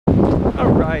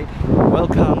Alright,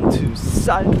 welcome to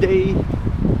Sunday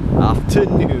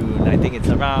afternoon. I think it's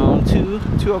around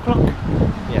 2 o'clock.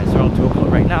 Yeah, it's around 2 o'clock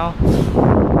right now.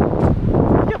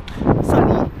 Yep,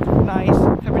 sunny, nice,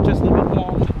 temperature's a little bit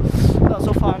warm. Not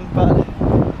so fun, but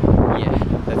yeah,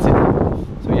 that's it.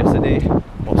 So yesterday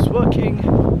was working.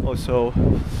 Also,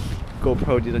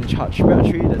 GoPro didn't charge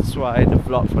battery. That's why the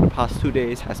vlog for the past 2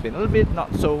 days has been a little bit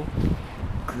not so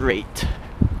great.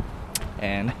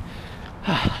 And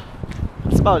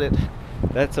that's about it.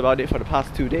 That's about it for the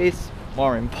past 2 days.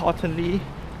 More importantly,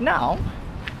 now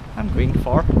I'm going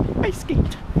for ice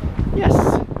skate. Yes,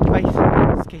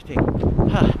 ice skating.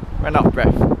 Ran out of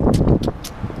breath.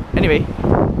 Anyway,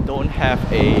 don't have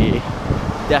a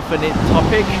definite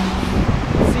topic.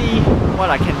 See what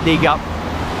I can dig up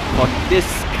for this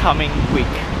coming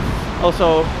week.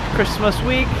 Also, Christmas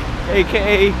week,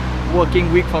 aka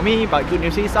working week for me, but good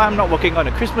news is I'm not working on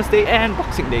a Christmas Day and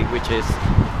Boxing Day, which is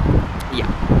yup.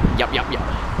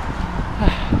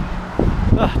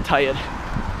 Tired.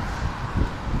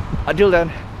 Until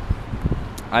then,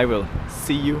 I will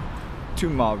see you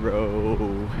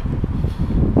tomorrow.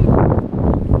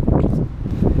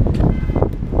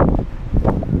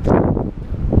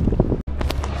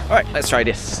 Alright, let's try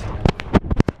this.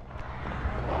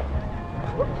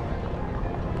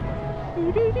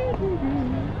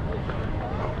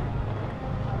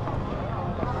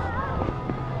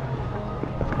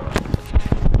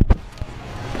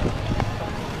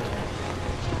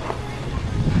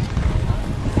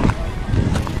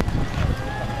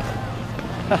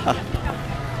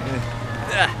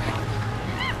 Yeah.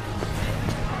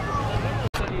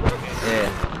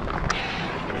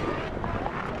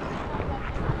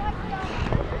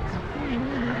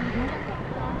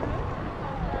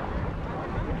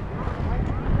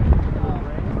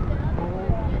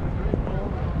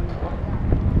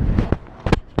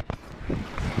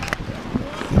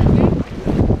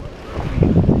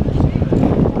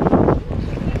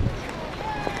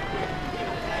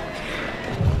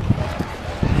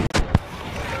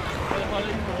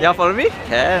 Yeah, follow me?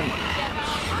 Can.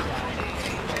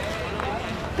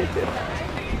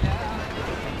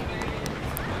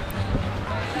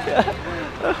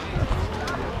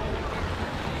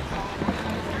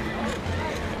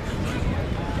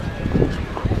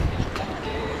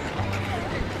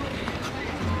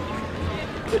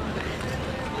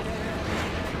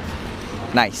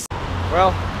 Nice.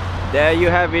 Well, there you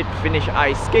have it. Finished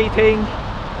ice skating,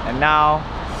 and now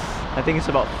I think it's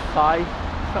about 5.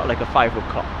 Felt like a 5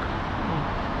 o'clock.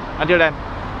 Until then,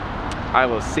 I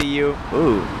will see you.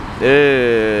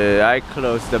 I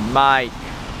closed the mic.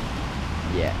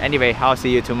 Yeah, anyway, I'll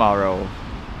see you tomorrow.